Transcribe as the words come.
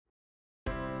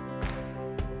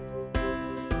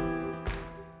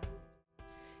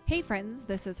Hey friends,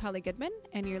 this is Holly Goodman,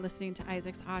 and you're listening to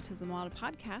Isaac's Autism Model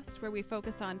podcast, where we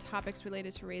focus on topics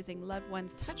related to raising loved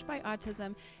ones touched by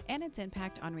autism and its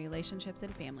impact on relationships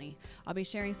and family. I'll be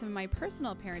sharing some of my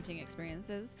personal parenting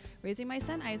experiences, raising my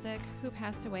son Isaac, who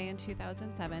passed away in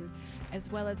 2007, as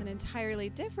well as an entirely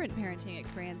different parenting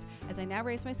experience as I now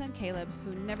raise my son Caleb,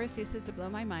 who never ceases to blow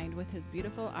my mind with his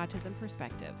beautiful autism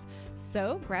perspectives.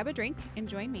 So grab a drink and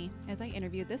join me as I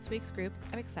interview this week's group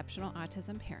of exceptional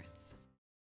autism parents.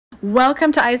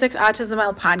 Welcome to Isaac's Autism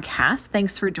Model podcast.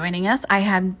 Thanks for joining us. I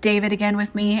have David again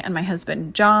with me and my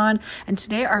husband, John. And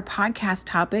today our podcast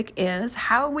topic is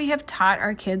how we have taught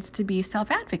our kids to be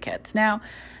self-advocates. Now,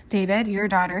 David, your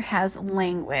daughter has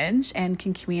language and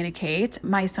can communicate.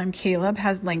 My son, Caleb,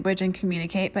 has language and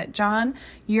communicate. But John,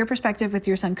 your perspective with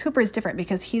your son, Cooper, is different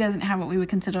because he doesn't have what we would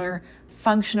consider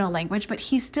functional language, but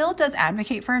he still does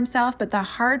advocate for himself. But the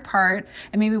hard part,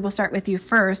 and maybe we'll start with you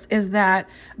first, is that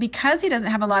because he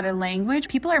doesn't have a lot of language,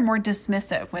 people are more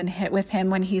dismissive with him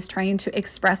when he's trying to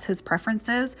express his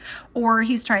preferences or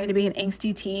he's trying to be an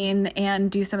angsty teen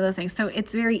and do some of those things. So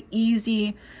it's very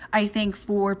easy, I think,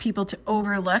 for people to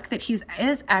overlook that he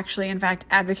is actually, in fact,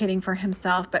 advocating for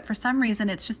himself. But for some reason,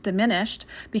 it's just diminished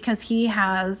because he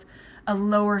has a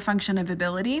lower function of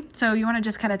ability. So you want to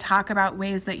just kind of talk about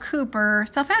ways that Cooper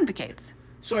self-advocates.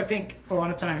 So I think a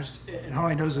lot of times, and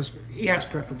Holly knows this, he has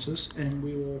preferences, and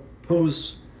we will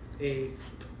pose a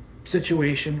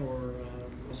situation or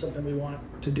something we want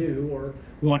to do or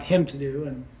we want him to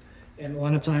do, and a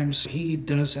lot of times he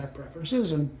does have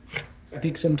preferences, and I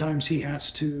think sometimes he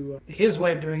has to, his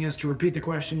way of doing it is to repeat the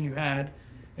question you had,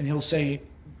 and he'll say,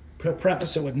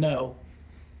 preface it with no.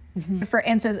 Mm-hmm. For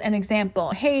instance, an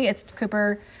example, hey, it's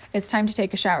Cooper, it's time to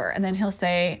take a shower. And then he'll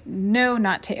say, no,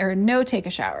 take a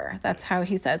shower. That's how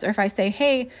he says. Or if I say,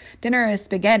 hey, dinner is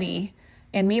spaghetti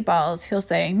and meatballs, he'll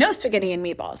say, no spaghetti and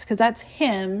meatballs, because that's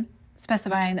him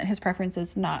specifying that his preference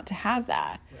is not to have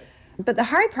that. Right. But the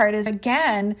hard part is,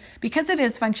 again, because of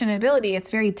his functionality, it's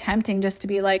very tempting just to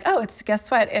be like, oh, guess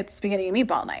what? It's spaghetti and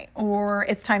meatball night, or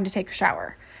it's time to take a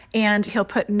shower. And he'll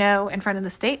put no in front of the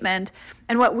statement.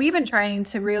 And what we've been trying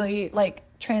to really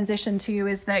transition to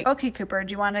is that, okay, Cooper,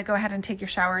 do you want to go ahead and take your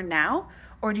shower now?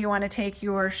 Or do you want to take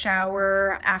your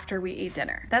shower after we eat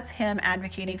dinner? That's him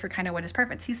advocating for kind of what his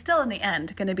preference. He's still in the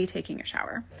end going to be taking a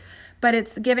shower. But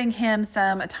it's giving him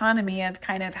some autonomy of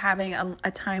kind of having a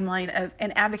timeline of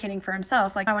and advocating for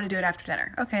himself. Like, I want to do it after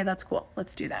dinner. Okay, that's cool.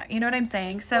 Let's do that. You know what I'm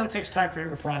saying? So it takes time for him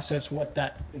to process what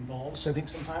that involves, I think,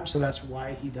 sometimes. So that's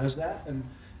why he does that. And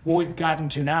what we've gotten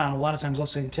to now, a lot of times I'll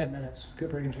say 10 minutes.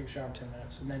 Cooper, you can take a shower in 10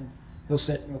 minutes. And then he'll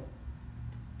sit and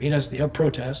he'll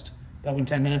protest. But when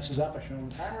 10 minutes is up, I show him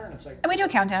the timer, and it's like... And we do a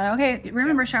countdown. Okay,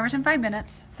 remember showers in 5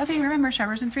 minutes. Okay, remember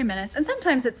showers in 3 minutes. And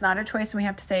sometimes it's not a choice, and we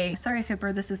have to say, sorry,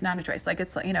 Cooper, this is not a choice.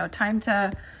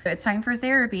 It's time for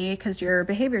therapy because your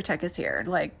behavior tech is here.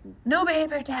 No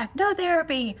behavior tech, no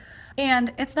therapy.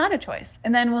 And it's not a choice.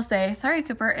 And then we'll say, sorry,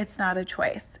 Cooper, it's not a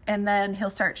choice. And then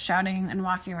he'll start shouting and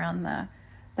walking around the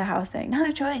house saying, not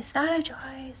a choice, not a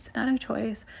choice, not a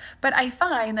choice. But I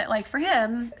find that for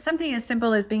him, something as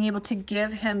simple as being able to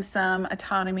give him some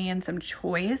autonomy and some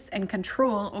choice and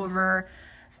control over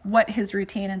what his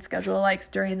routine and schedule likes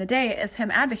during the day is him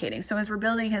advocating. So as we're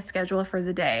building his schedule for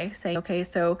the day, say, okay,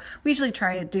 so we usually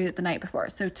try to do it the night before.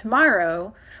 So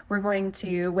tomorrow we're going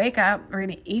to wake up, we're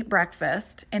going to eat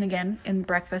breakfast. And again, in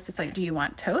breakfast, it's do you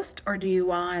want toast or do you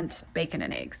want bacon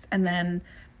and eggs? And then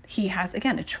he has,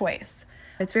 again, a choice.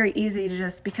 It's very easy to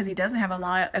just, because he doesn't have a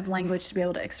lot of language to be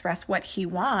able to express what he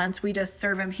wants, we just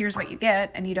serve him, here's what you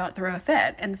get, and you don't throw a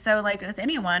fit. And so with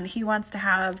anyone, he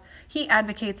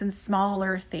advocates in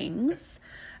smaller things.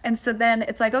 And so then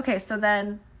it's okay, so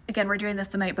then, again, we're doing this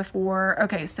the night before.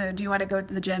 Okay, so do you want to go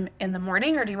to the gym in the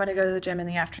morning or do you want to go to the gym in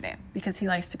the afternoon? Because he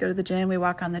likes to go to the gym. We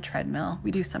walk on the treadmill.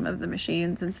 We do some of the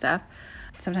machines and stuff.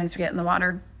 Sometimes we get in the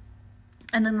water.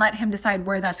 And then let him decide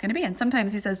where that's going to be. And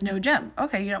sometimes he says, no gym.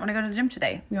 Okay, you don't want to go to the gym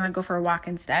today. You want to go for a walk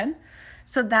instead?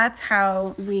 So that's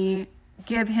how we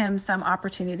give him some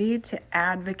opportunity to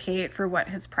advocate for what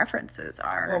his preferences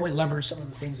are. Or we leverage some of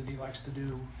the things that he likes to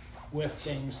do with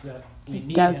things that we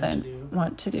need doesn't him to do.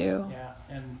 Want to do. Yeah,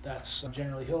 and that's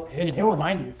generally, he'll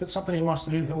remind you. If it's something he wants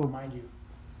to do, he'll remind you.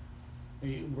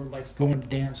 We're going to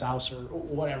Dan's house or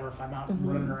whatever, if I'm out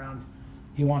running around.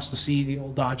 He wants to see the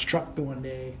old Dodge truck the one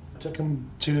day. I took him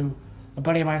to a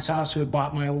buddy of mine's house who had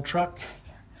bought my old truck.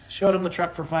 Showed him the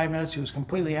truck for 5 minutes. He was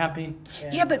completely happy.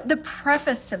 Yeah, but the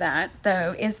preface to that,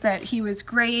 though, is that he was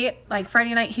great.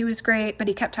 Friday night, he was great, but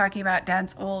he kept talking about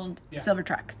Dad's old silver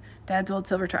truck. Dad's old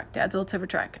silver truck. Dad's old silver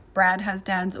truck. Brad has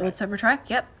Dad's old silver truck.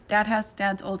 Yep. Dad has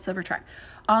Dad's old silver truck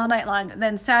all night long.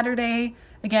 Then Saturday,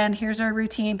 again, here's our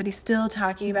routine, but he's still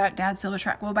talking about Dad's silver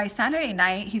truck. Well, by Saturday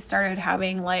night, he started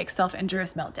having like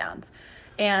self-injurious meltdowns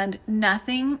and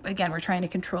nothing. Again, we're trying to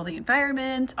control the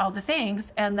environment, all the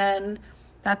things. And then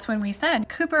that's when we said,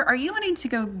 Cooper, are you wanting to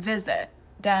go visit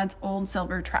Dad's old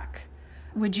silver truck?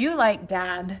 Would you like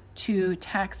Dad to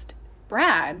text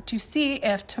Brad to see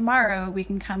if tomorrow we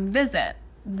can come visit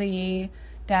the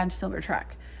Dad's silver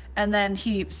truck? And then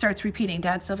he starts repeating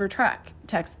Dad's silver truck,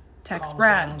 text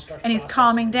Brad, and he's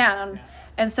calming down. Yeah.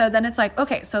 And so then it's like,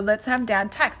 okay, so let's have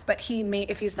Dad text, but he may,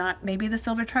 if he's not, maybe the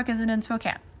silver truck isn't in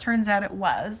Spokane. Turns out it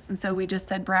was. And so we just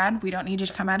said, Brad, we don't need you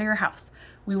to come out of your house.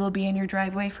 We will be in your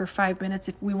driveway for 5 minutes.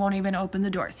 If we won't even open the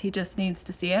doors. He just needs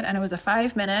to see it. And it was a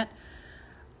 5-minute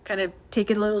kind of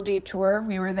take a little detour.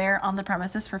 We were there on the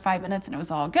premises for 5 minutes and it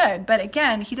was all good. But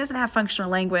again, he doesn't have functional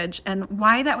language, and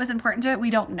why that was important to it, we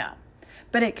don't know.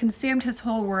 But it consumed his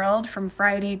whole world from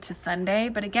Friday to Sunday.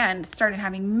 But again, started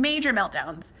having major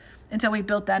meltdowns until we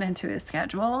built that into his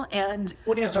schedule. And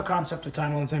When he has no concept of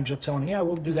time, a lot of times you'll tell him, yeah,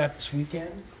 we'll do that this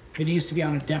weekend. It needs to be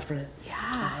on a definite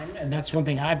time. And that's one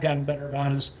thing I've gotten better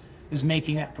about is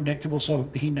making that predictable so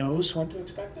he knows when to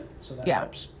expect it. So that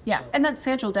helps. Yeah, So. and that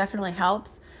schedule definitely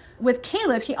helps. With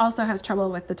Caleb, he also has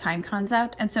trouble with the time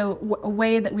concept. And so a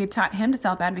way that we've taught him to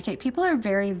self-advocate, people are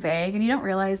very vague and you don't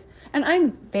realize, and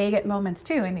I'm vague at moments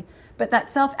too, but that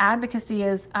self-advocacy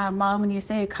is, Mom, when you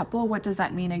say a couple, what does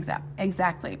that mean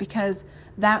exactly? Because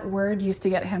that word used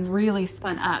to get him really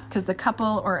spun up, because the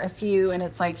couple or a few, and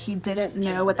it's like he didn't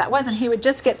know what that was. And he would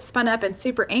just get spun up and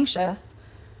super anxious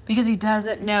because he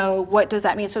doesn't know what does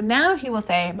that mean. So now he will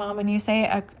say, Mom, when you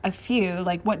say a few,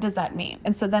 like, what does that mean?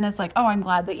 And so then it's like, oh, I'm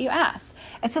glad that you asked.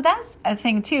 And so that's a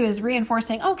thing too, is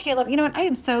reinforcing, oh, Caleb, you know what? I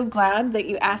am so glad that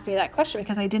you asked me that question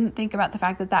because I didn't think about the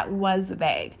fact that that was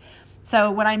vague.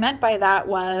 So what I meant by that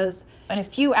was, in a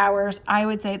few hours, I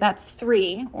would say that's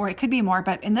 3, or it could be more.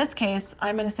 But in this case,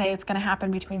 I'm going to say it's going to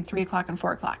happen between 3 o'clock and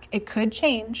 4 o'clock. It could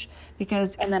change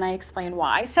and then I explain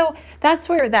why. So that's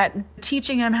where that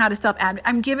teaching him how to self-advocate,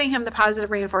 I'm giving him the positive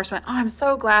reinforcement. Oh, I'm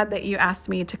so glad that you asked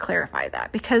me to clarify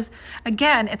that, because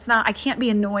again, I can't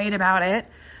be annoyed about it.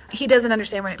 He doesn't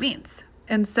understand what it means.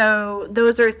 And so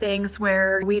those are things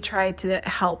where we try to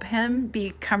help him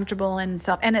be comfortable in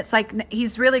self. And it's like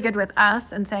he's really good with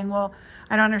us and saying, well,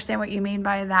 I don't understand what you mean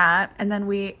by that. And then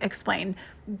we explain.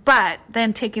 But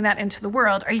then taking that into the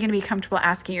world, are you going to be comfortable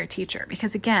asking your teacher?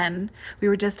 Because again, we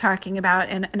were just talking about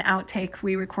in an outtake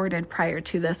we recorded prior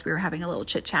to this. We were having a little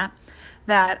chit chat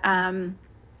that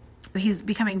he's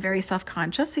becoming very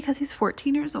self-conscious because he's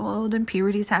 14 years old and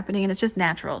puberty's happening, and it's just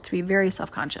natural to be very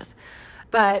self-conscious.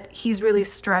 But he's really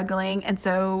struggling, and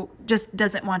so just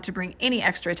doesn't want to bring any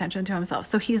extra attention to himself.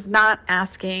 So he's not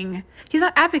advocating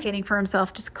for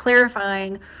himself, just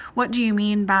clarifying, what do you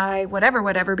mean by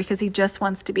whatever, because he just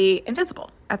wants to be invisible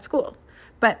at school.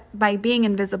 But by being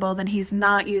invisible, then he's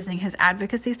not using his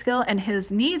advocacy skill, and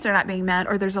his needs are not being met,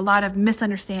 or there's a lot of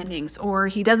misunderstandings, or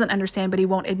he doesn't understand, but he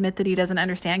won't admit that he doesn't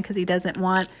understand because he doesn't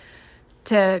want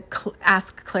to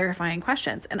ask clarifying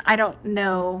questions. And I don't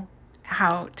know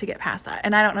how to get past that.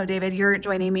 And I don't know, David, you're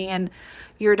joining me, and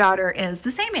your daughter is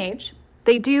the same age.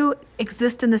 They do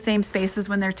exist in the same spaces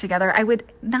when they're together. I would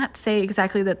not say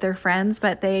exactly that they're friends,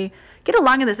 but they get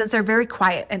along in the sense they're very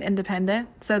quiet and independent.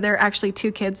 So they're actually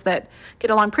 2 kids that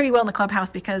get along pretty well in the clubhouse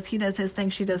because he does his thing,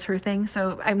 she does her thing.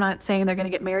 So I'm not saying they're going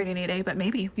to get married any day, but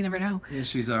maybe. You never know. Yeah,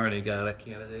 she's already got a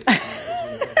candidate.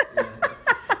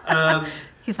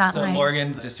 He's not So lying.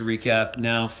 Morgan, just to recap,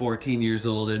 now 14 years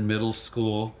old in middle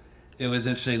school. It was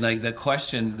interesting, like the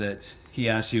question that he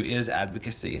asked you is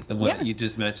advocacy. The one you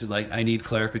just mentioned, like, I need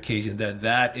clarification.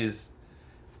 That is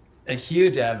a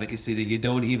huge advocacy that you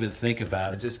don't even think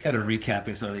about. Just kind of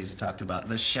recapping some of these you talked about.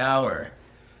 The shower.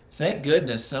 Thank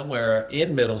goodness somewhere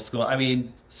in middle school, I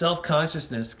mean,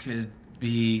 self-consciousness could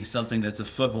be something that's a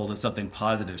foothold and something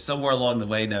positive. Somewhere along the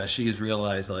way now, she has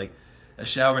realized, like, a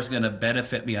shower is going to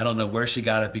benefit me. I don't know where she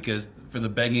got it, because for the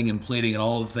begging and pleading and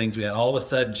all the things we had, all of a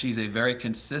sudden she's a very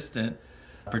consistent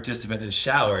participant in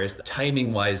showers.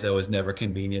 Timing wise, though, is never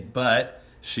convenient, but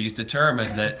she's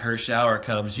determined that her shower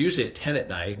comes usually at 10 at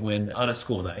night on a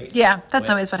school night. Yeah, that's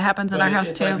always what happens in our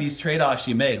house too. Like these trade-offs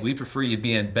you made. We prefer you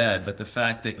be in bed, but the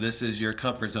fact that this is your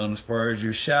comfort zone as far as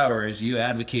your shower is you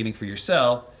advocating for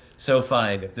yourself. So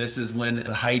fine, if this is when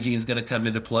hygiene is going to come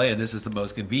into play and this is the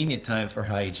most convenient time for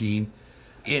hygiene,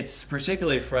 it's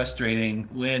particularly frustrating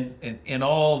when, in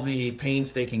all the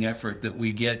painstaking effort that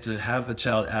we get to have the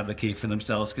child advocate for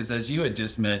themselves, because as you had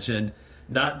just mentioned,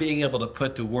 not being able to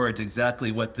put to words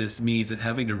exactly what this means and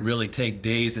having to really take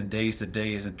days and days and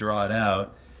days and draw it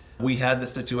out. We had the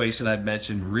situation I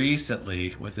mentioned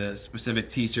recently with a specific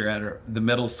teacher at the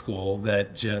middle school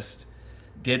that just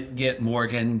didn't get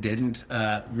Morgan, didn't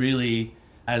really,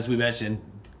 as we mentioned,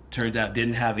 turns out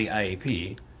didn't have the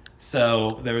IEP.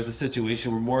 So there was a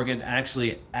situation where Morgan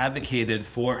actually advocated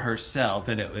for herself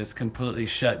and it was completely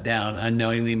shut down,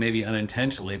 unknowingly, maybe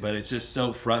unintentionally, but it's just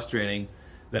so frustrating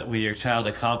that when your child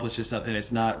accomplishes something,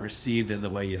 it's not received in the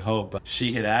way you hope. But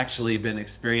she had actually been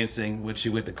experiencing, when she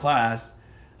went to class,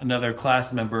 another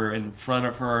class member in front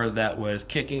of her that was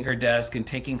kicking her desk and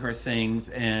taking her things.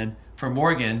 And for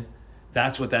Morgan,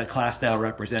 that's what that class now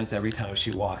represents every time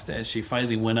she walks in. She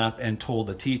finally went up and told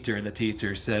the teacher, and the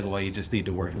teacher said, well, you just need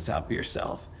to work this out for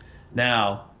yourself.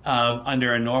 Now,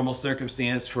 under a normal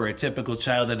circumstance for a typical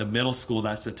child in a middle school,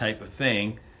 that's the type of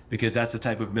thing, because that's the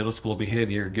type of middle school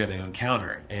behavior you're going to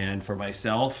encounter. And for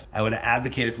myself, I would have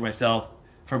advocated for myself.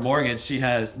 For Morgan, she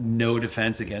has no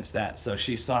defense against that. So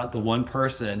she sought the one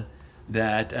person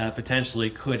that potentially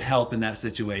could help in that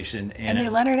situation. And they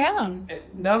let her down.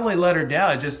 Not only let her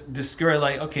down, just discourage,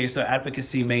 like, okay, so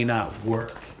advocacy may not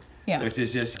work. Yeah. There's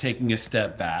just taking a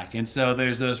step back. And so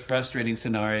there's those frustrating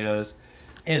scenarios.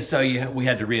 And so we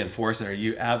had to reinforce her.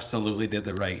 You absolutely did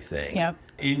the right thing. Yep.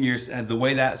 And the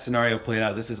way that scenario played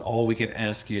out, this is all we can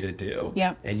ask you to do.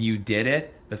 Yep. And you did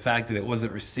it. The fact that it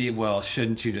wasn't received well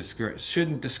shouldn't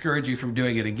discourage you from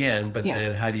doing it again. But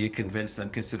then how do you convince them,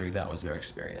 considering that was their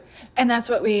experience? And that's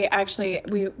what we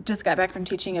just got back from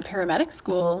teaching a paramedic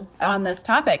school on this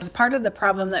topic. Part of the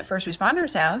problem that first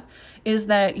responders have is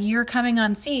that you're coming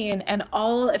on scene and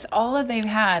if all they've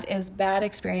had is bad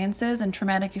experiences and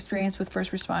traumatic experience with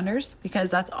first responders, because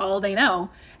that's all they know,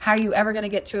 how are you ever going to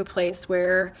get to a place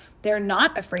where they're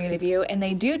not afraid of you and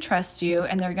they do trust you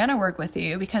and they're going to work with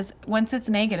you? Because once it's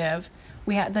negative,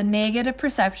 the negative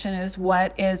perception is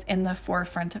what is in the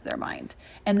forefront of their mind.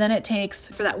 And then it takes,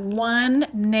 for that one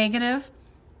negative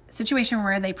situation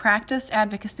where they practiced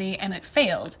advocacy and it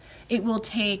failed, it will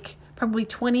take probably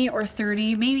 20 or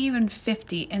 30, maybe even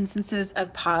 50 instances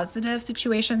of positive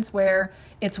situations where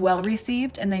it's well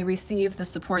received and they receive the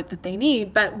support that they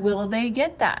need. But will they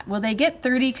get that? Will they get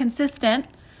 30 consistent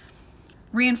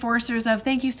reinforcers of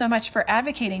thank you so much for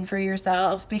advocating for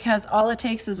yourself? Because all it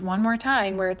takes is one more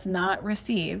time where it's not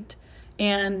received,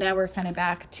 and now we're kind of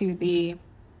back to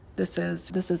this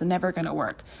is never going to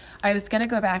work. I was going to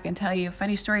go back and tell you a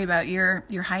funny story about your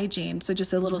hygiene. So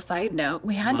just a little side note,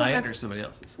 we had Mine or somebody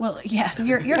else's? Well, yes,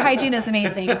 your hygiene is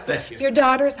amazing. Thank you. Your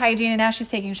daughter's hygiene, and now she's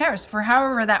taking showers. For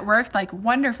however that worked, like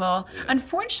wonderful. Yeah.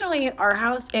 Unfortunately, at our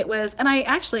house, it was, and I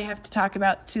actually have to talk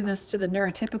about to the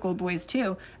neurotypical boys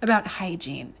too, about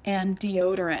hygiene and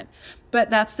deodorant. But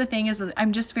that's the thing, is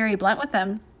I'm just very blunt with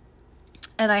them,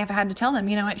 and I have had to tell them,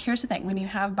 you know what? Here's the thing: when you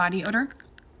have body odor,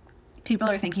 people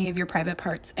are thinking of your private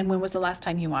parts. And when was the last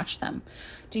time you washed them?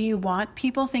 Do you want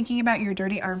people thinking about your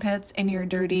dirty armpits and your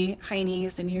dirty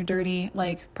heinies and your dirty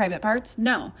private parts?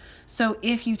 No. So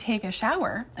if you take a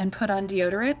shower and put on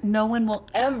deodorant, no one will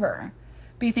ever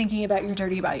be thinking about your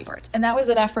dirty body parts. And that was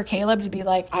enough for Caleb to be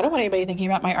like, I don't want anybody thinking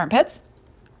about my armpits.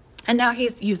 And now he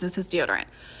uses his deodorant.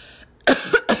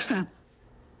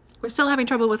 We're still having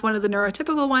trouble with one of the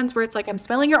neurotypical ones where it's like, I'm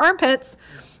smelling your armpits.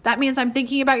 That means I'm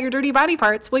thinking about your dirty body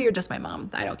parts. Well, you're just my mom.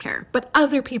 I don't care. But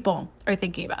other people are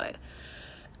thinking about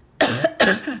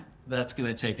it. That's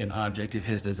going to take an object of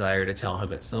his desire to tell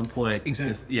him at some point.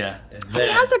 Exactly. Yeah. He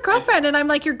has a girlfriend. And I'm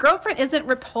like, your girlfriend isn't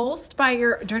repulsed by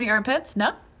your dirty armpits?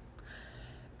 No.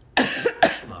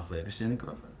 Awfully understanding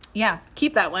girlfriend. Yeah.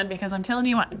 Keep that one, because I'm telling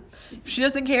you what. If she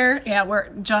doesn't care. Yeah,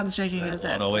 John's shaking his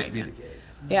head. That'll always be the case.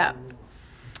 Yeah.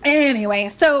 Anyway,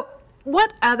 so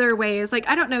what other ways,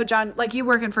 I don't know, John, you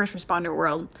work in first responder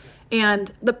world,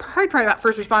 and the hard part about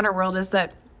first responder world is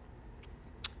that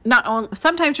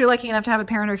sometimes you're lucky enough to have a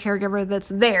parent or caregiver that's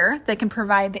there that can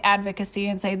provide the advocacy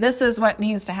and say, this is what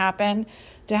needs to happen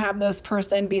to have this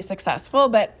person be successful.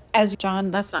 But as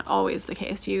John, that's not always the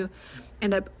case. You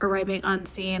end up arriving on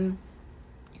scene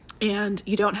and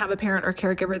you don't have a parent or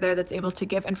caregiver there that's able to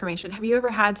give information. Have you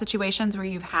ever had situations where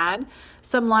you've had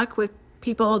some luck with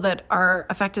people that are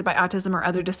affected by autism or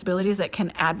other disabilities that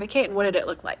can advocate, and what did it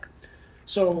look like?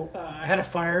 So I had a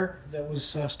fire that was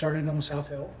started on the South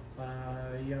Hill.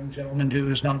 A young gentleman who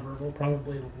is nonverbal,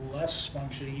 probably less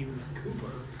functioning even than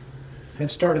Cooper, had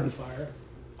started the fire.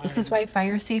 This is why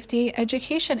fire safety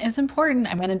education is important.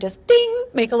 I'm going to just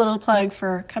make a little plug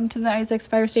for come to the Isaacs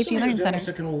Fire Safety Learning Center. He was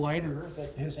taking a lighter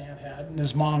that his aunt had, and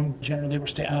his mom generally were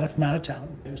from out of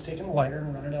town. He was taking a lighter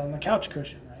and running it on the couch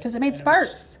cushion. Because it made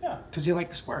sparks. Yeah, because he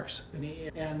liked the sparks.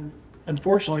 And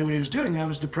unfortunately, when he was doing that,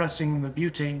 was depressing the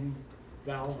butane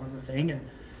valve on the thing and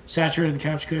saturated the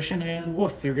couch cushion, and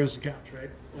woof, there goes the couch, right?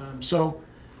 So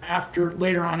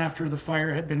Later on, after the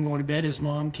fire had been going to bed, his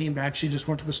mom came back. She just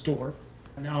went to the store.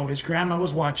 Now his grandma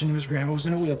was watching him. His grandma was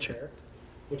in a wheelchair,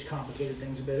 which complicated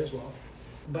things a bit as well.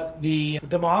 But the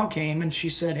mom came and she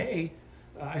said, "Hey,"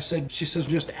 she says,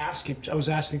 "just ask him." I was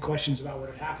asking questions about what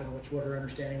had happened, what her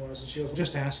understanding was, and she goes,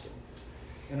 "Just ask him."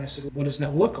 And I said, "What does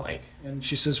that look like?" And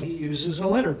she says, "He uses a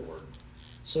letterboard,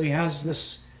 so he has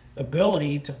this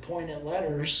ability to point at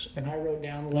letters." And I wrote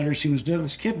down the letters he was doing.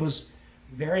 This kid was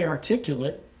very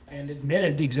articulate and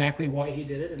admitted exactly why he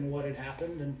did it and what had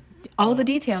happened and All the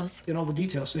details. all the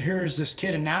details. So here's this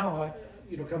kid, and now,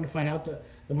 come to find out that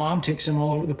the mom takes him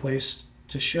all over the place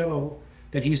to show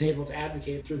that he's able to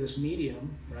advocate through this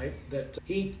medium, right? That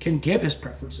he can give his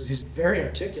preferences. He's very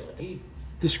articulate. He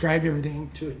described everything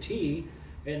to a T.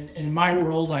 And in my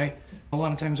world, a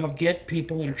lot of times I'll get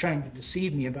people that are trying to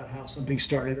deceive me about how something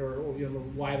started or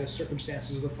why the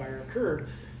circumstances of the fire occurred.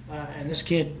 And this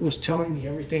kid was telling me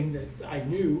everything that I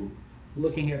knew,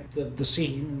 looking at the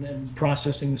scene and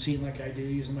processing the scene like I do,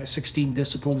 using my 16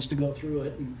 disciplines to go through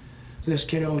it. And this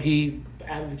kiddo, he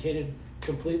advocated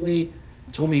completely,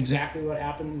 told me exactly what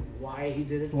happened, why he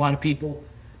did it. A lot of people,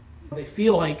 they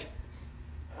feel like,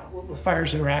 with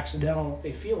fires that are accidental,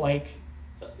 they feel like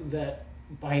that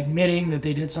by admitting that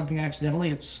they did something accidentally,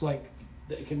 it's like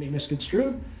it can be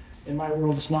misconstrued. In my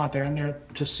world, it's not there. I'm there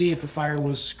to see if a fire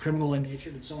was criminal in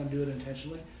nature. Did someone do it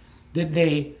intentionally? Did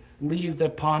they leave the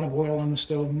pot of oil on the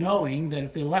stove knowing that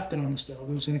if they left it on the stove,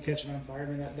 it was going to catch it on fire? I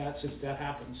mean, that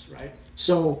happens, right?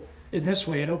 So in this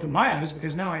way, it opened my eyes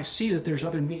because now I see that there's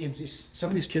other mediums some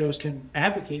of these kiddos can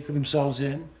advocate for themselves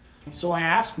in. So I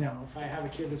ask now, if I have a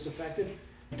kid that's affected,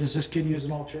 does this kid use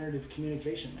an alternative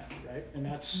communication method, right? And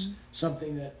that's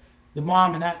something that the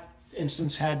mom in that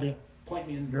instance had to point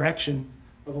me in the direction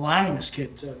of allowing this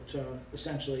kid to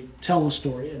essentially tell the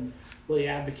story and really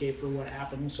advocate for what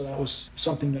happened. So that was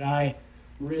something that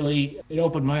it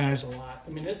opened my eyes a lot. I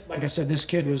mean, like I said, this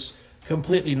kid was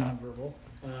completely nonverbal.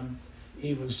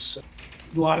 He was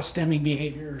a lot of stemming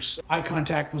behaviors. Eye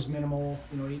contact was minimal,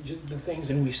 the things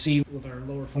that we see with our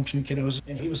lower functioning kiddos.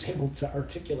 And he was able to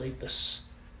articulate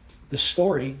the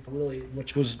story, really,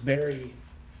 which was very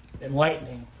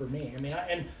enlightening for me. I mean,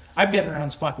 I've been around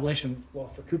this population, for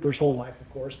Cooper's whole life, of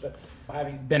course, but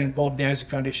having been involved in the Isaac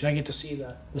Foundation, I get to see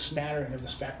the smattering of the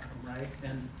spectrum, right?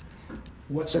 And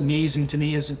what's amazing to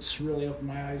me is it's really opened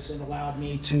my eyes and allowed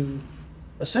me to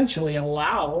essentially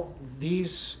allow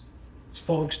these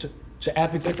folks to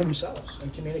advocate for themselves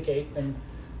and communicate, and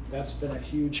that's been a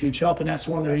huge, huge help. And that's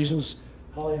one of the reasons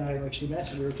Holly and I, like she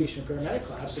mentioned, we were teaching a paramedic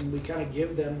class, and we kind of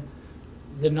give them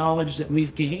the knowledge that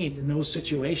we've gained in those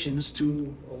situations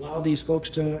to allow these folks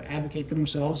to advocate for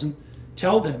themselves and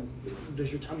tell them,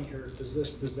 does your tummy hurt? Does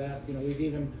this, does that? We've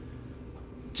even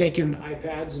taken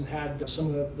iPads and had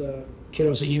some of the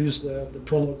kiddos that use the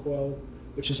Proloquo,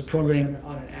 which is a program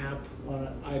on an app, on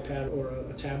an iPad or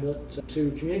a tablet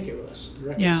to communicate with us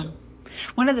directly. Yeah. So,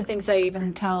 One of the things I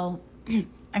even tell,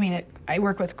 I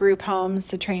work with group homes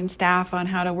to train staff on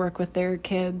how to work with their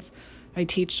kids. We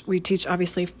teach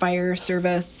obviously fire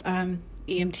service,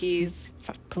 EMTs,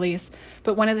 police.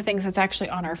 But one of the things that's actually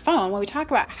on our phone, when we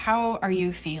talk about how are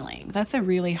you feeling, that's a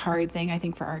really hard thing, I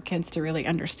think, for our kids to really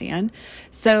understand.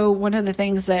 So one of the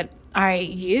things that I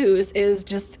use is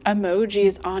just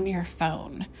emojis on your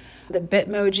phone. The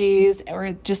Bitmojis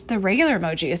or just the regular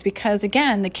emojis, because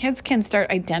again, the kids can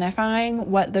start identifying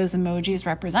what those emojis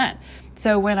represent.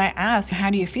 So when I ask, how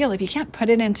do you feel? If you can't put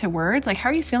it into words, like, how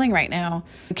are you feeling right now,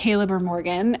 Caleb or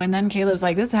Morgan? And then Caleb's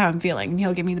like, this is how I'm feeling. And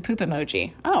he'll give me the poop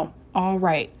emoji. Oh, all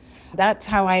right. That's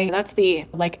the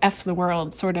like F the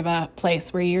world sort of a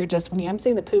place where you're just, when I'm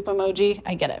saying the poop emoji,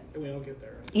 I get it. we all get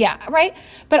there. Yeah, right.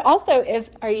 But also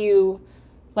are you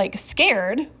like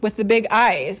scared with the big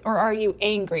eyes, or are you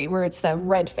angry where it's the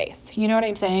red face? You know what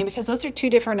I'm saying? Because those are two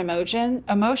different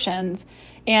emotions,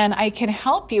 and I can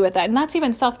help you with that. And that's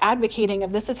even self-advocating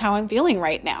of, this is how I'm feeling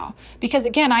right now. Because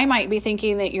again, I might be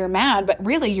thinking that you're mad, but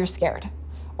really you're scared,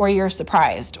 or you're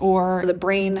surprised, or the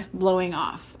brain blowing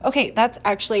off. Okay, that's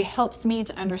actually helps me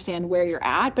to understand where you're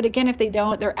at. But again, if they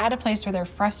don't, they're at a place where they're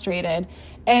frustrated.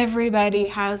 Everybody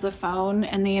has a phone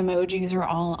and the emojis are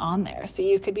all on there. So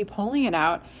you could be pulling it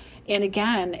out. And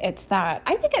again, it's that.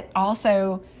 I think it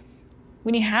also,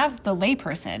 when you have the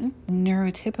layperson,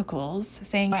 neurotypicals,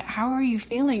 saying, how are you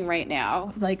feeling right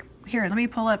now? Like, here, let me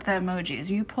pull up the emojis.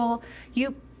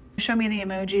 You show me the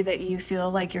emoji that you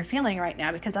feel like you're feeling right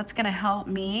now, because that's going to help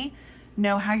me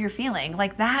know how you're feeling.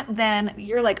 Like that, then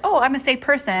you're like, oh, I'm a safe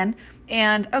person.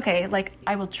 And okay, like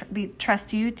I will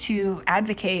trust you to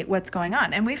advocate what's going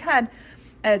on. And we've had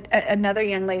another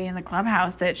young lady in the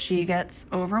clubhouse that she gets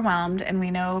overwhelmed, and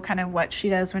we know kind of what she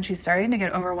does when she's starting to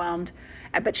get overwhelmed.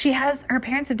 But her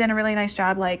parents have done a really nice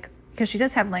job, like, because she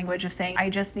does have language of saying, I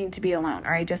just need to be alone,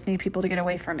 or I just need people to get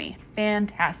away from me.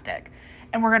 Fantastic.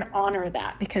 And we're going to honor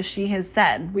that, because she has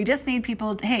said, we just need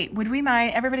people to, hey, would we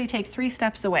mind everybody take 3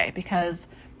 steps away, because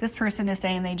this person is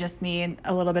saying they just need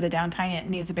a little bit of downtime and it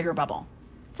needs a bigger bubble.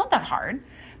 It's not that hard.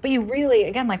 But you really,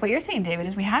 again, like what you're saying, David,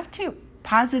 is we have to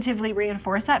positively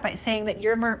reinforce that by saying that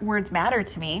your words matter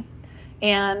to me,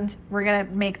 and we're going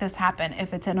to make this happen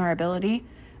if it's in our ability.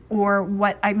 Or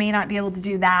what, I may not be able to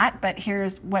do that, but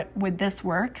here's what would this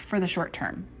work for the short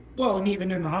term. Well, and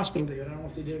even in the hospital, David, I don't know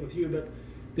if they did it with you, but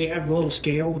they have a little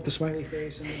scale with the smiley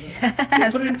face, and they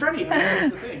put it in front of you.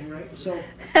 That's the thing, right? So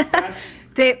that's...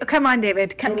 Dave, come on,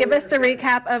 David. Give us the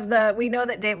recap of we know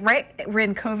that Dave, right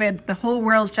when COVID, the whole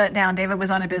world shut down, David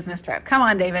was on a business trip. Come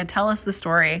on, David, tell us the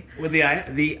story. Well,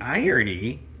 the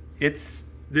irony,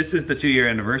 this is the 2-year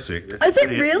anniversary. Is it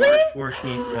really? March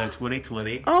 14th,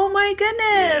 2020. Oh my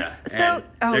goodness. Yeah.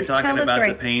 So they're talking about the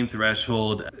the pain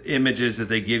threshold images that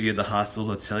they give you at the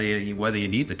hospital to tell you whether you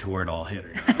need the Toradol hit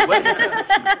or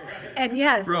not. And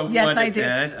yes, From yes, 1 to I do.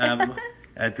 10.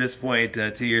 At this point,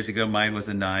 2 years ago, mine was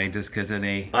a 9 just because of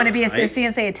a... Want to be a sissy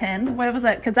and say a 10? What was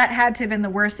that? Because that had to have been the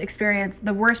worst experience,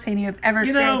 the worst pain you have ever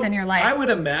experienced in your life. I would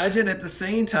imagine at the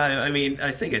same time, I mean,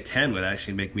 I think a 10 would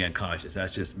actually make me unconscious.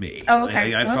 That's just me. Oh,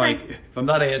 okay. Probably, if I'm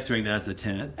not answering, that's a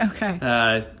 10. Okay.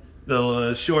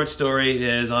 The short story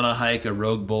is on a hike, a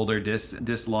rogue boulder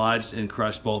dislodged and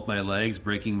crushed both my legs,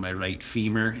 breaking my right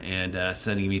femur and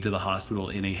sending me to the hospital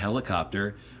in a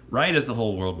helicopter right as the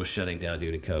whole world was shutting down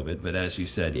due to COVID. But as you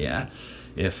said,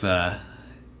 if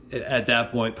at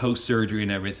that point, post-surgery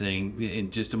and everything,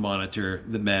 and just to monitor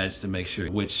the meds to make sure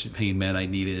which pain med I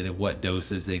needed and what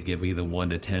doses, they'd give me the 1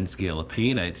 to 10 scale of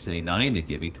pain. I'd say 9 to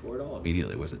give me Toradol.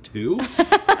 Immediately it was a 2.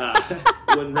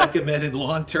 Wouldn't recommend it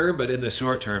long term, but in the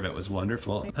short term, it was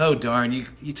wonderful. Oh, darn,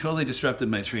 you totally disrupted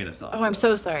my train of thought. Oh, I'm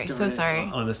so sorry. Darn so it. sorry.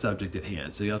 On the subject at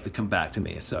hand, so you'll have to come back to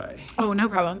me. Sorry. Oh, no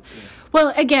problem.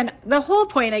 Well, again, the whole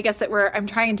point, I guess, that I'm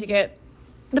trying to get,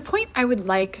 the point I would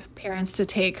like parents to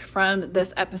take from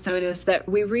this episode is that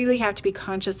we really have to be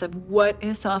conscious of what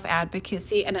is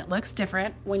self-advocacy, and it looks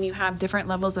different when you have different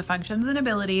levels of functions and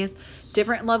abilities,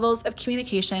 different levels of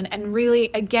communication, and really,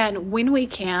 again, when we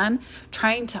can,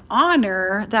 trying to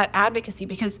honor that advocacy.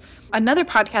 Because another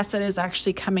podcast that is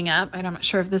actually coming up, and I'm not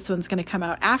sure if this one's going to come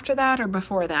out after that or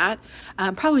before that,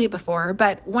 probably before,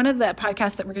 but one of the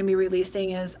podcasts that we're going to be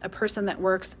releasing is a person that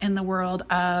works in the world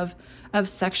of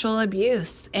sexual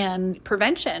abuse and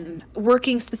prevention,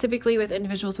 working specifically with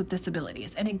individuals with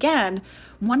disabilities. And again,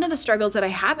 one of the struggles that I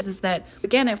have is that,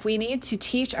 again, if we need to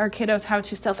teach our kiddos how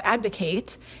to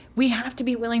self-advocate, we have to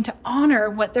be willing to honor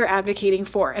what they're advocating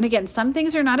for. And again, some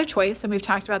things are not a choice, and we've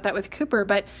talked about that with Cooper,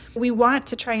 but we want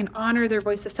to try and honor their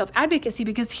voice of self-advocacy,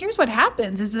 because here's what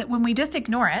happens is that when we just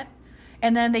ignore it,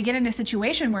 and then they get in a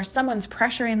situation where someone's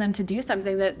pressuring them to do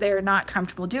something that they're not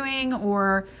comfortable doing,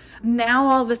 or now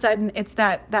all of a sudden it's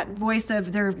that voice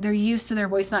of they're used to their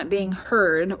voice not being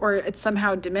heard, or it's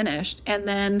somehow diminished, and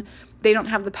then they don't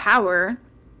have the power.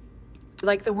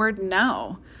 Like the word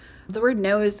no. The word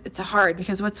no it's hard,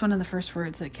 because what's one of the first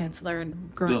words that kids learn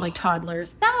growing like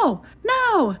toddlers? No.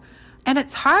 And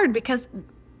it's hard because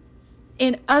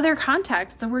in other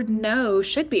contexts, the word no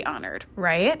should be honored,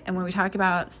 right? And when we talk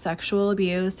about sexual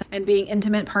abuse and being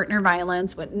intimate partner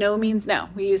violence, what no means no.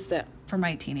 We use the, for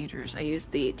my teenagers, I use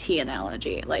the tea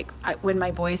analogy. Like when my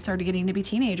boys started getting to be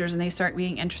teenagers and they start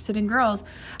being interested in girls,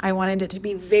 I wanted it to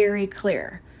be very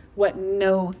clear what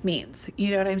no means.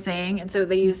 You know what I'm saying? And so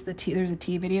they use the tea. There's a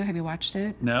tea video. Have you watched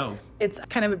it? No. It's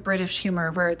kind of a British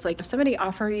humor where it's like if somebody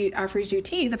offers you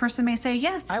tea, the person may say,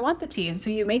 yes, I want the tea. And so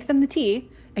you make them the tea,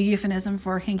 a euphemism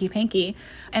for hanky-panky.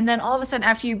 And then all of a sudden,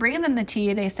 after you bring them the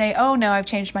tea, they say, oh, no, I've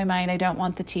changed my mind. I don't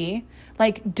want the tea.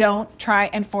 Like, don't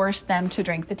try and force them to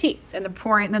drink the tea. And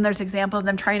then there's an example of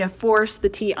them trying to force the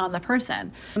tea on the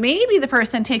person. Maybe the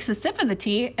person takes a sip of the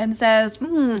tea and says,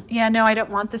 yeah, no, I don't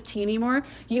want this tea anymore.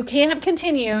 You can't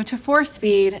continue to force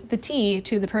feed the tea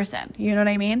to the person. You know what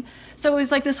I mean? So it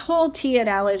was like this whole tea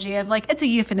analogy of like, it's a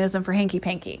euphemism for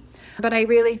hanky-panky. But I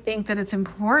really think that it's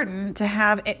important to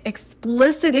have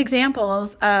explicit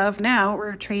examples of now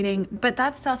we're training, but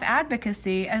that's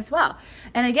self-advocacy as well.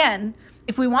 And again,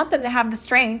 if we want them to have the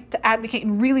strength to advocate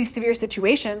in really severe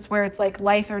situations where it's like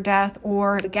life or death,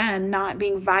 or again, not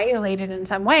being violated in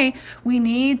some way, we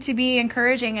need to be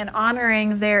encouraging and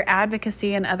honoring their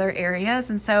advocacy in other areas.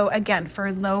 And so again,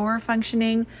 for lower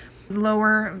functioning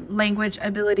lower language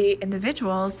ability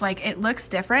individuals, like it looks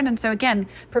different. And so again,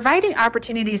 providing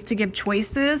opportunities to give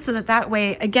choices so that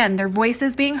way, again, their voice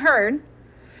is being heard.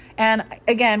 And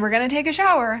again, we're going to take a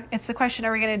shower. It's the question,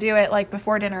 are we going to do it like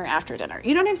before dinner or after dinner?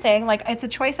 You know what I'm saying? Like, it's a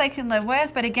choice I can live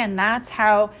with. But again, that's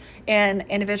how in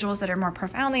individuals that are more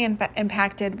profoundly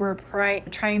impacted, we're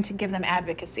trying to give them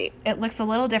advocacy. It looks a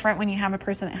little different when you have a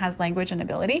person that has language and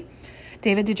ability.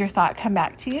 David, did your thought come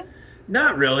back to you?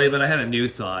 Not really, but I had a new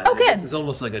thought. Oh, good. It's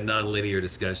almost like a non-linear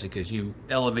discussion because you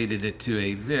elevated it to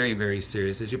a very, very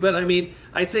serious issue. But I mean,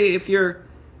 I say if you're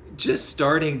just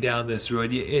starting down this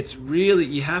road, it's really,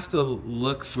 you have to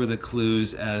look for the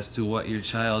clues as to what your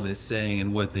child is saying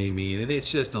and what they mean. And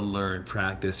it's just a learned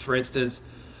practice. For instance,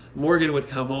 Morgan would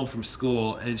come home from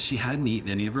school and she hadn't eaten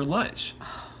any of her lunch.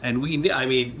 And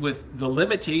with the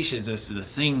limitations as to the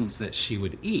things that she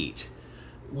would eat,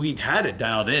 we had it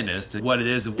dialed in as to what it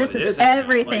is and what it isn't. This is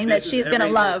everything that she's going to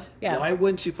love. Yeah. Why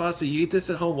wouldn't you possibly eat this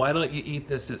at home? Why don't you eat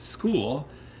this at school?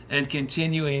 And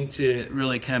continuing to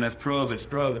really kind of probe. And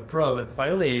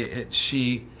finally,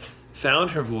 she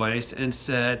found her voice and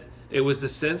said it was the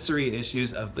sensory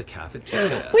issues of the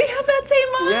cafeteria. We have that same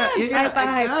one. Yeah, high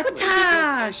five.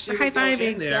 Exactly. High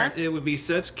fiving. There, it would be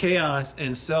such chaos,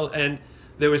 and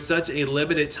there was such a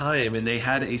limited time, and they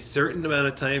had a certain amount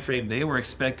of time frame they were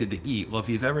expected to eat. Well, if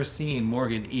you've ever seen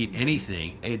Morgan eat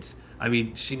anything,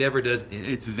 she never does.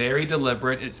 It's very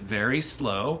deliberate. It's very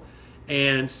slow,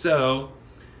 and so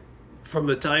from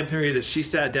the time period that she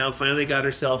sat down, finally got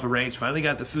herself arranged, finally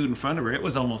got the food in front of her, it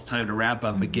was almost time to wrap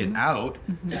up and get out.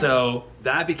 So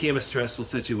that became a stressful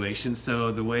situation.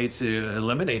 So the way to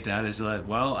eliminate that is like,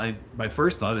 my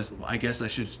first thought is, I guess I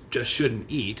shouldn't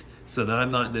eat, so that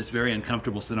I'm not in this very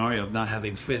uncomfortable scenario of not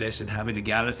having finished and having to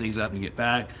gather things up and get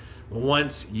back.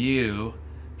 Once you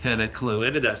kind of clue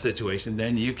into that situation,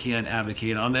 then you can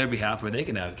advocate on their behalf, or they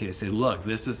can advocate and say, look,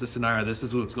 this is the scenario, this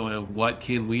is what's going on, what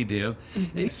can we do?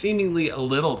 It's seemingly a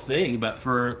little thing, but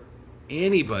for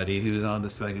anybody who's on the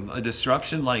spectrum, a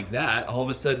disruption like that, all of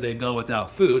a sudden they've gone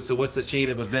without food. So what's the chain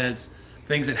of events?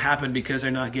 Things that happen because they're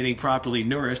not getting properly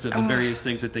nourished of the various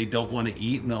things that they don't want to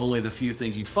eat, and only the few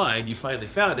things you finally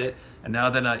found it, and now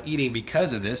they're not eating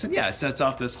because of this. And yeah, it sets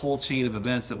off this whole chain of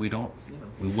events that we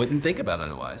wouldn't think about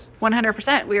otherwise.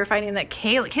 100%. We were finding that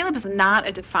Caleb is not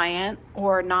a defiant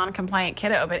or non-compliant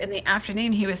kiddo, but in the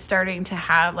afternoon he was starting to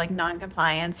have like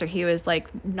non-compliance, or he was like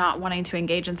not wanting to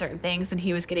engage in certain things, and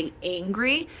he was getting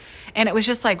angry, and it was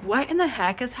just like, what in the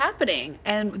heck is happening?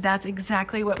 And that's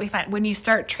exactly what we find when you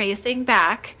start tracing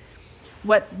back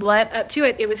what led up to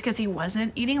it. It was because he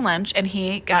wasn't eating lunch, and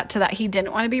he got to that. He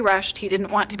didn't want to be rushed. He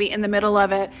didn't want to be in the middle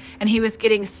of it. And he was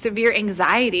getting severe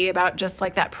anxiety about just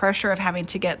like that pressure of having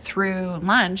to get through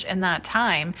lunch in that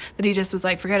time, that he just was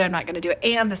like, forget it, I'm not going to do it.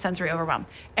 And the sensory overwhelm.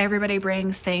 Everybody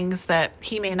brings things that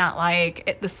he may not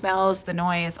like, the smells, the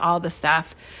noise, all the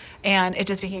stuff. And it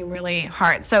just became really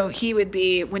hard. So he would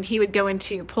be, when he would go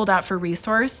into pulled out for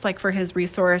resource, like for his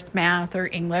resource, math or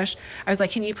English, I was like,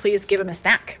 can you please give him a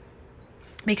snack?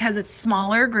 Because it's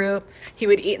smaller group, he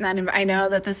would eat in that. I know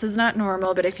that this is not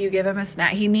normal, but if you give him a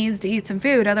snack, he needs to eat some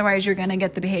food. Otherwise, you're going to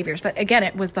get the behaviors. But again,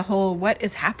 it was the whole, what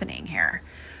is happening here?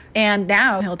 And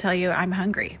now he'll tell you, I'm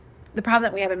hungry. The problem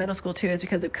that we have in middle school, too, is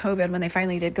because of COVID, when they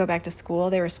finally did go back to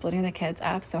school, they were splitting the kids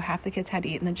up. So half the kids had to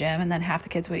eat in the gym, and then half the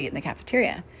kids would eat in the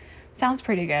cafeteria. Sounds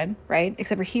pretty good, right?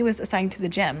 Except for he was assigned to the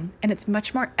gym, and it's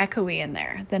much more echoey in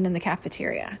there than in the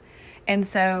cafeteria. And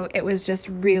so it was just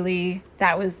really,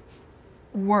 that was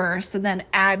worse than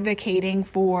advocating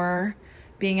for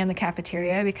being in the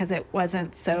cafeteria because it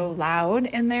wasn't so loud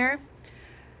in there.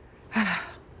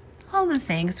 All the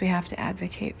things we have to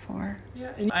advocate for.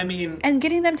 Yeah, and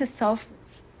getting them to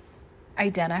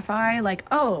self-identify, like,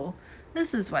 oh,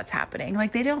 this is what's happening.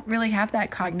 Like, they don't really have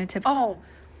that cognitive, oh,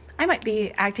 I might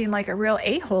be acting like a real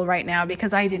a-hole right now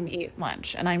because I didn't eat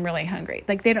lunch and I'm really hungry.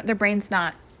 Like, their brain's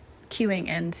not cueing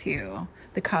into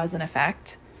the cause and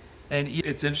effect. And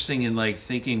it's interesting in like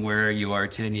thinking where you are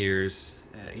 10 years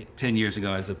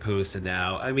ago as opposed to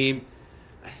now. I mean,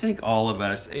 I think all of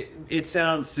us, it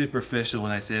sounds superficial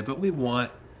when I say it, but we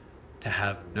want to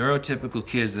have neurotypical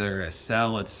kids that are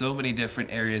excel in so many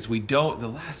different areas. The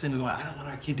last thing we want, I don't want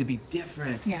our kid to be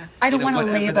different. Yeah. I don't want to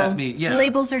label. Yeah.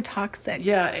 Labels are toxic.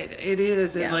 Yeah, it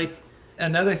is. Yeah. And like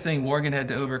another thing Morgan had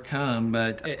to overcome,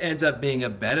 but it ends up being a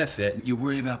benefit. You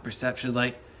worry about perception.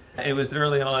 Like, it was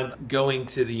early on going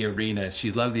to the arena.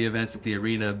 She loved the events at the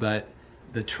arena, but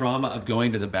the trauma of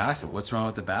going to the bathroom. What's wrong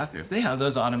with the bathroom? They have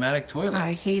those automatic toilets.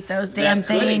 I hate those damn that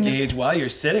could things. engage while you're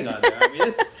sitting on there. I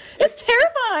mean, It's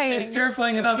terrifying. it's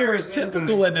terrifying enough for a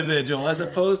typical individual as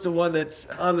opposed to one that's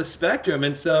on the spectrum.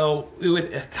 And so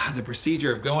the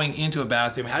procedure of going into a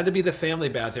bathroom had to be the family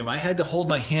bathroom. I had to hold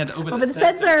my hand over the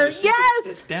sensor. So she Yes.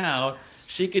 could sit down.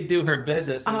 She could do her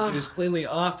business, and she was cleanly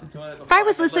off the toilet. If I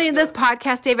was listening to this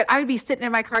podcast, David, I would be sitting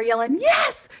in my car yelling,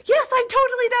 yes, I've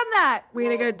totally done that. We're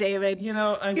going to go, David. You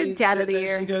know, I Good mean, dad of the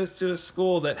year. She goes to a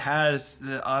school that has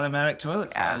the automatic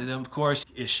toilet faucet. And of course,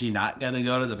 is she not going to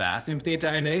go to the bathroom the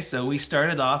entire day? So we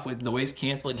started off with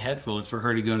noise-canceling headphones for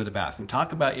her to go to the bathroom.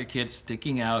 Talk about your kids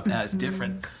sticking out as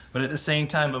different. But at the same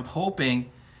time, I'm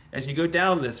hoping as you go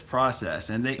down this process,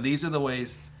 and these are the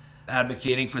ways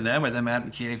advocating for them or them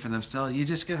advocating for themselves, you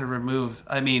just got to remove,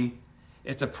 I mean,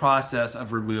 it's a process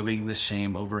of removing the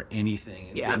shame over anything.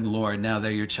 And Yeah. good Lord, now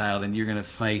they're your child and you're going to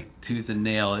fight tooth and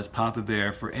nail as Papa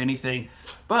Bear for anything.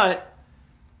 But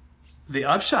the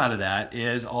upshot of that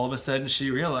is all of a sudden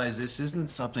she realized this isn't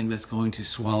something that's going to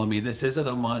swallow me. This isn't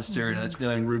a monster that's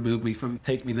going to remove me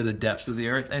take me to the depths of the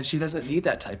earth. And she doesn't need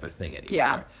that type of thing anymore.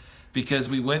 Yeah. Because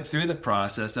we went through the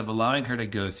process of allowing her to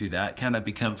go through that, kind of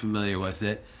become familiar with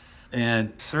it.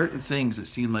 And certain things that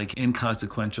seem like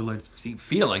inconsequential or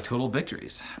feel like total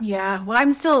victories. Yeah, well,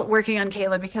 I'm still working on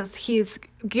Caleb because he's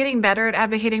getting better at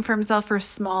advocating for himself for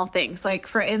small things. Like,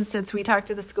 for instance, we talked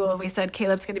to the school and we said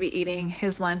Caleb's going to be eating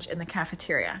his lunch in the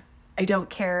cafeteria. I don't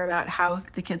care about how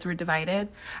the kids were divided.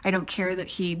 I don't care that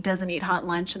he doesn't eat hot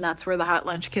lunch and that's where the hot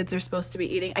lunch kids are supposed to be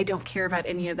eating. I don't care about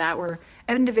any of that. We're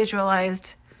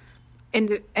individualized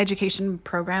education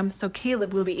program, so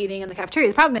Caleb will be eating in the cafeteria.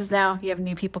 The problem is now you have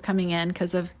new people coming in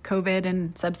because of COVID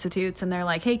and substitutes, and they're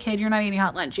like, hey kid, you're not eating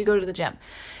hot lunch, you go to the gym.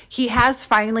 He has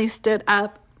finally stood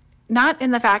up, not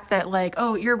in the fact that like,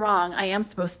 oh, you're wrong, I am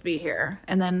supposed to be here,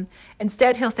 and then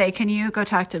instead he'll say, can you go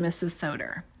talk to Mrs.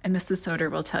 Soder? And Mrs.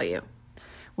 Soder will tell you,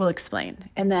 will explain.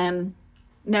 And then,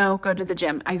 no, go to the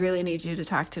gym. I really need you to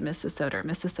talk to Mrs. Soder.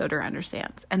 Mrs. Soder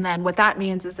understands. And then what that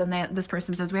means is then this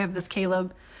person says, we have this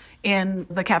Caleb in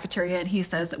the cafeteria and he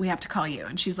says that we have to call you.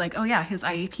 And she's like, oh yeah, his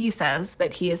IEP says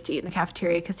that he is to eat in the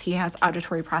cafeteria because he has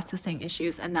auditory processing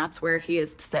issues and that's where he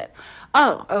is to sit.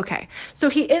 Oh, okay. So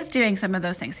he is doing some of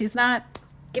those things. He's not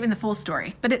giving the full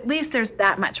story, but at least there's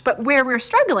that much. But where we're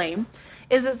struggling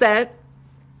is that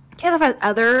Caleb has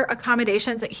other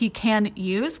accommodations that he can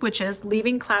use, which is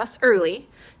leaving class early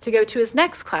to go to his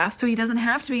next class so he doesn't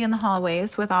have to be in the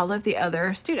hallways with all of the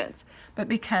other students. But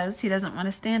because he doesn't want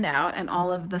to stand out and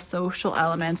all of the social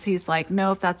elements, he's like,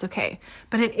 no, if that's okay.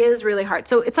 But it is really hard.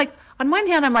 So it's like, on one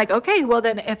hand, I'm like, okay, well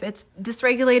then if it's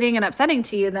dysregulating and upsetting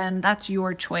to you, then that's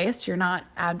your choice. You're not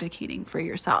advocating for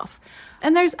yourself.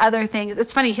 And there's other things.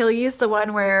 It's funny, he'll use the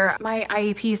one where my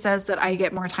IEP says that I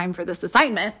get more time for this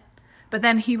assignment, but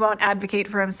then he won't advocate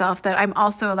for himself that I'm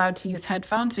also allowed to use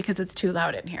headphones because it's too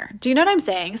loud in here. Do you know what I'm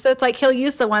saying? So it's like he'll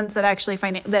use the ones that actually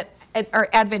that are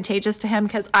advantageous to him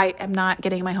because I am not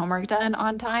getting my homework done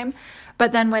on time.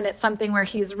 But then when it's something where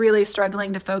he's really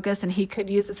struggling to focus and he could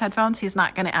use his headphones, he's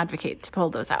not going to advocate to pull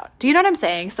those out. Do you know what I'm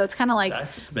saying? So it's kind of like...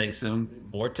 That just makes them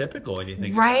more typical when you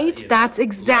think right? about it, That's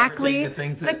exactly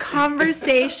the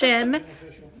conversation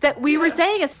that we were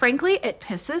saying is, frankly, it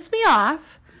pisses me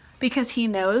off because he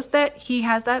knows that he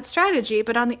has that strategy.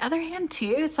 But on the other hand,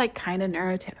 too, it's like kind of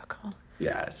neurotypical.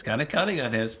 Yeah, it's kind of cunning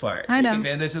on his part. I know. Take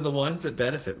advantage of the ones that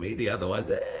benefit me, the other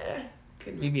ones,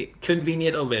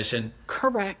 convenient omission.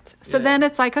 Correct. So Yeah. then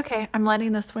it's like, okay, I'm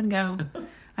letting this one go.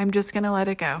 I'm just going to let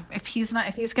it go. If he's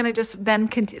going to just then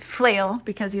flail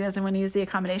because he doesn't want to use the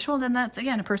accommodation, well, then that's,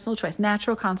 again, a personal choice.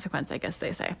 Natural consequence, I guess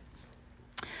they say.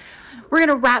 We're going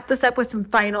to wrap this up with some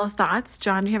final thoughts.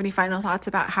 John, do you have any final thoughts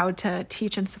about how to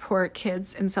teach and support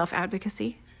kids in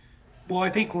self-advocacy? Well, I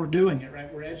think we're doing it,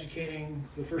 right? We're educating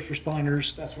the first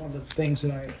responders. That's one of the things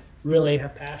that I really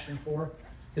have passion for,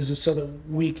 is so that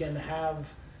we can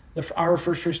have our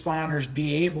first responders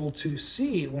be able to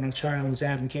see when a child is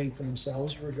advocating for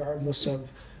themselves, regardless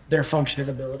of their functioning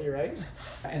ability, right?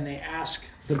 And they ask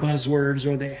the buzzwords,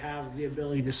 or they have the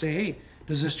ability to say, hey,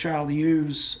 does this child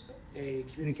use a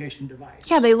communication device?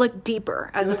 Yeah, they look deeper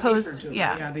as Look opposed deeper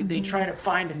to, into it. They try to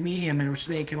find a medium in which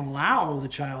they can allow the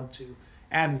child to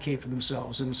advocate for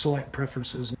themselves and select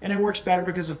preferences. And it works better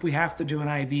because if we have to do an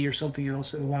IV or something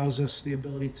else, it allows us the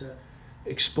ability to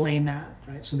explain that,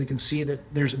 right? So they can see that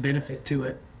there's a benefit to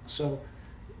it. So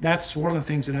that's one of the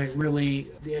things that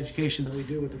the education that we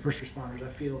do with the first responders, I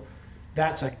feel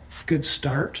that's a good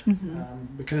start.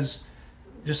 Because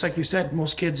just like you said,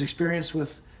 most kids' experience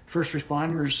with first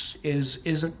responders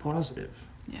isn't positive.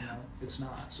 Yeah. It's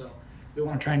not. So we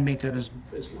want to try and make that as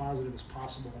positive as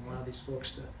possible and allow these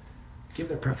folks to give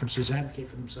their preferences, advocate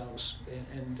for themselves,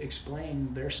 and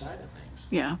explain their side of things.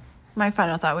 Yeah. My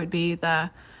final thought would be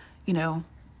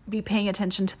be paying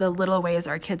attention to the little ways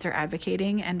our kids are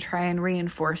advocating and try and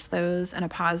reinforce those in a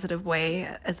positive way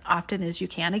as often as you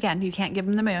can. Again, you can't give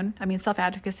them the moon. I mean,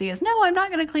 self-advocacy is, no, I'm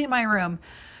not going to clean my room.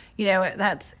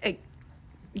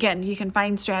 Again, you can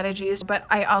find strategies, but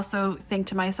I also think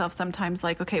to myself sometimes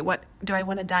like, okay, what do I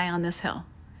want to die on this hill?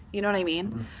 You know what I mean?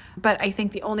 Mm-hmm. But I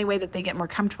think the only way that they get more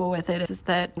comfortable with it is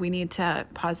that we need to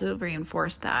positively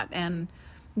reinforce that. And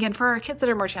again, for our kids that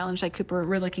are more challenged, like Cooper,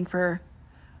 we're looking for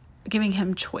giving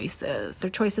him choices.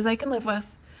 They're choices I can live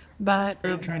with, but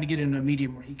trying to get in a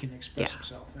medium where he can express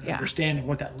himself and understanding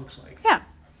what that looks like. Yeah.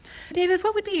 David,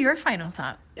 what would be your final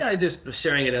thought? Yeah, I just was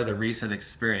sharing another recent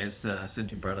experience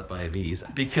since you brought up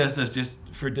IVs. Because of just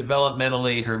for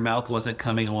developmentally, her mouth wasn't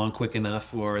coming along quick enough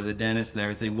for the dentist and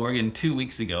everything. Morgan 2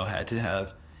 weeks ago had to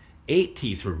have 8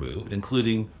 teeth removed,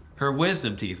 including her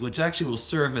wisdom teeth, which actually will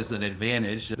serve as an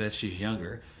advantage that she's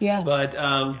younger. Yes. But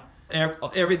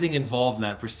everything involved in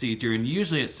that procedure, and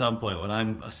usually at some point when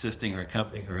I'm assisting or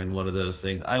accompanying her in one of those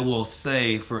things, I will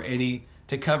say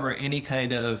to cover any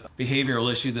kind of behavioral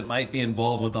issue that might be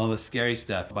involved with all the scary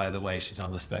stuff. By the way, she's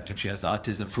on the spectrum. She has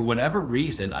autism. For whatever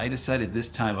reason, I decided this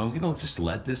time I'm going to just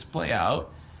let this play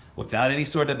out without any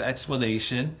sort of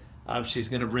explanation. She's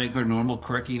going to bring her normal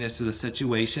quirkiness to the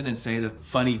situation and say the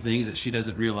funny things that she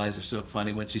doesn't realize are so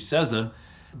funny when she says them.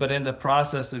 But in the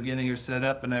process of getting her set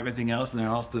up and everything else, and they're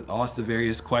also the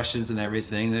various questions and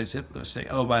everything, they'll say,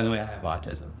 oh, by the way, I have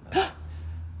autism.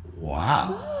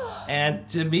 Wow. And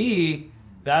to me,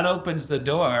 that opens the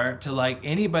door to like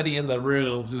anybody in the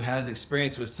room who has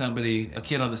experience with somebody, a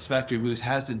kid on the spectrum who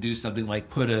has to do something like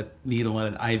put a needle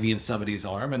and an IV in somebody's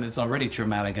arm, and it's already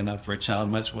traumatic enough for a child,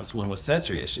 much less one with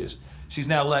sensory issues. She's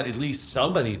now let at least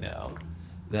somebody know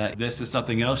that this is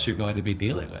something else you're going to be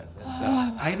dealing with. So,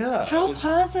 I know. How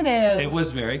positive. It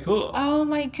was very cool. Oh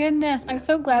my goodness. I'm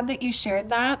so glad that you shared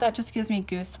that. That just gives me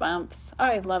goosebumps. Oh,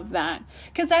 I love that.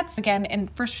 Because that's, again, in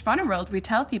first responder world, we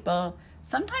tell people,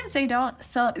 sometimes you don't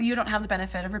have the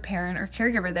benefit of a parent or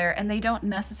caregiver there, and they don't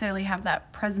necessarily have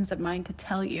that presence of mind to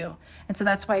tell you. And so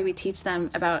that's why we teach them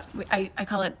about, I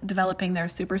call it developing their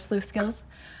super sleuth skills.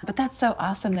 But that's so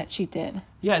awesome that she did.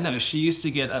 Yeah, no, she used to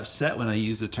get upset when I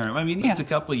used the term. I mean, just a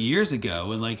couple of years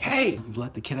ago, and like, hey, you've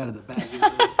let the kid out of the bag.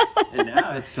 And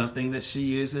now it's something that she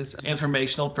uses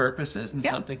informational purposes and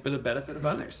something for the benefit of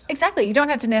others. Exactly. You don't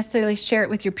have to necessarily share it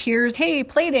with your peers. Hey,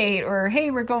 play date, or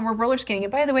hey, we're roller skating.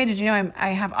 And by the way, did you know I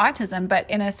have autism? But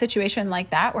in a situation like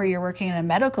that, where you're working in a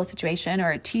medical situation or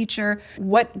a teacher,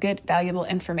 what good, valuable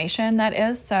information that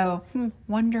is. So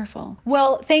wonderful.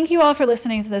 Well, thank you all for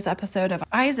listening to this episode of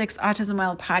Isaac's Autism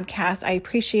Wild podcast. I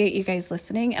appreciate you guys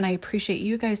listening, and I appreciate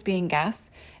you guys being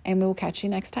guests, and we'll catch you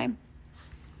next time.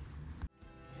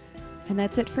 And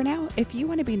that's it for now. If you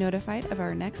want to be notified of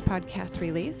our next podcast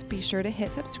release, be sure to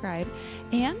hit subscribe.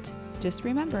 And just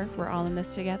remember, we're all in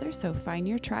this together, so find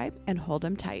your tribe and hold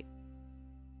them tight.